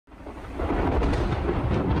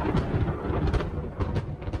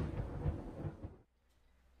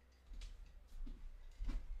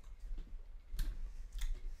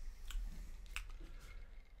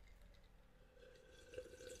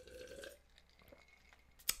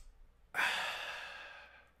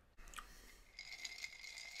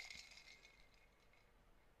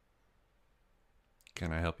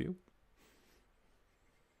Can I help you?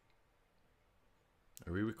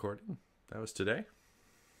 Are we recording? That was today?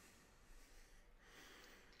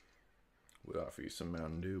 Would offer you some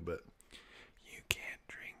Mountain Dew, but you can't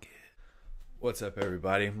drink it. What's up,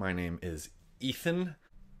 everybody? My name is Ethan.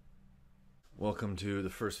 Welcome to the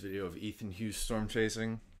first video of Ethan Hughes storm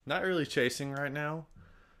chasing. Not really chasing right now.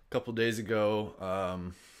 A couple days ago,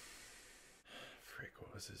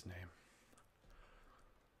 what was his name?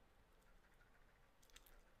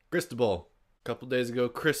 Cristobal. A couple days ago,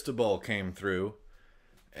 Cristobal came through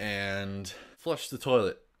and flushed the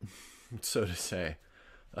toilet, so to say.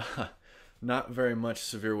 Not very much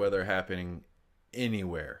severe weather happening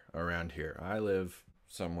anywhere around here. I live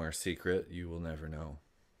somewhere secret. You will never know.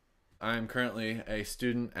 I am currently a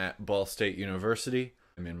student at Ball State University.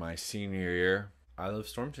 I'm in my senior year. I love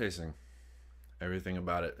storm chasing. Everything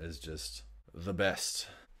about it is just the best.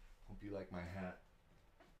 Hope you like my hat.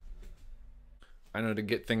 I know, to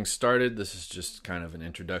get things started, this is just kind of an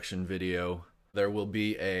introduction video. There will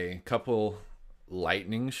be a couple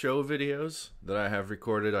lightning show videos that I have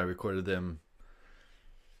recorded. I recorded them,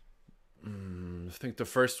 I think the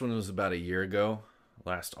first one was about a year ago,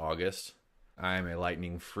 last August. I am a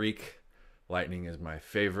lightning freak. Lightning is my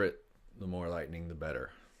favorite. The more lightning, the better.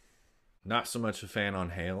 Not so much a fan on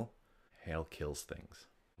hail. Hail kills things.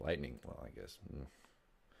 Lightning, well, I guess.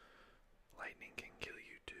 Lightning can kill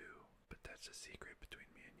you too, but that's a secret between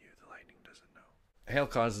me and you. The lightning doesn't know. Hail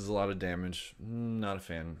causes a lot of damage. Not a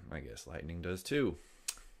fan. I guess lightning does too.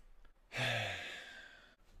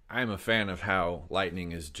 I'm a fan of how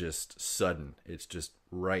lightning is just sudden. It's just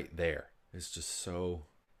right there. It's just so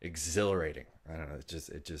exhilarating. I don't know. It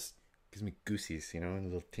just gives me goosies, and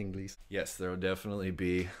little tinglies. Yes, there will definitely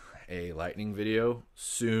be a lightning video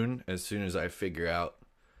soon, as soon as I figure out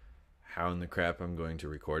how in the crap I'm going to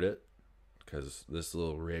record it. Because this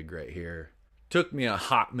little rig right here took me a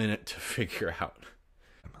hot minute to figure out.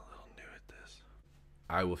 I'm a little new at this.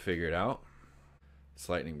 I will figure it out. This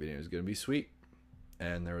lightning video is going to be sweet.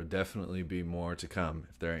 And there will definitely be more to come.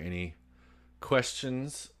 If there are any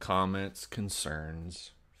questions, comments,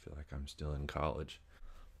 concerns, I feel like I'm still in college,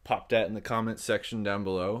 pop that in the comments section down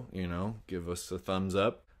below. Give us a thumbs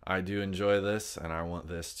up. I do enjoy this, and I want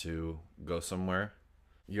this to go somewhere.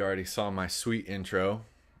 You already saw my sweet intro.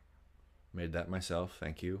 Made that myself,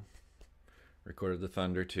 thank you. Recorded the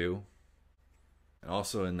thunder too. And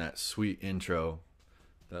also in that sweet intro,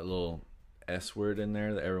 that little S word in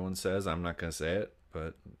there that everyone says, I'm not going to say it,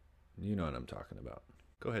 but you know what I'm talking about.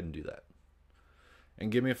 Go ahead and do that.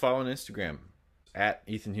 And give me a follow on Instagram, at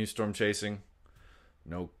Ethan Hughes Storm Chasing.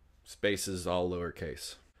 No spaces, all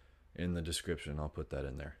lowercase. In the description, I'll put that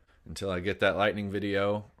in there. Until I get that lightning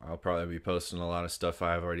video, I'll probably be posting a lot of stuff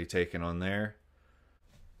I've already taken on there.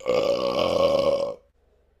 That's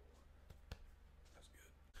good.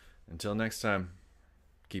 Until next time,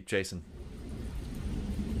 keep chasing.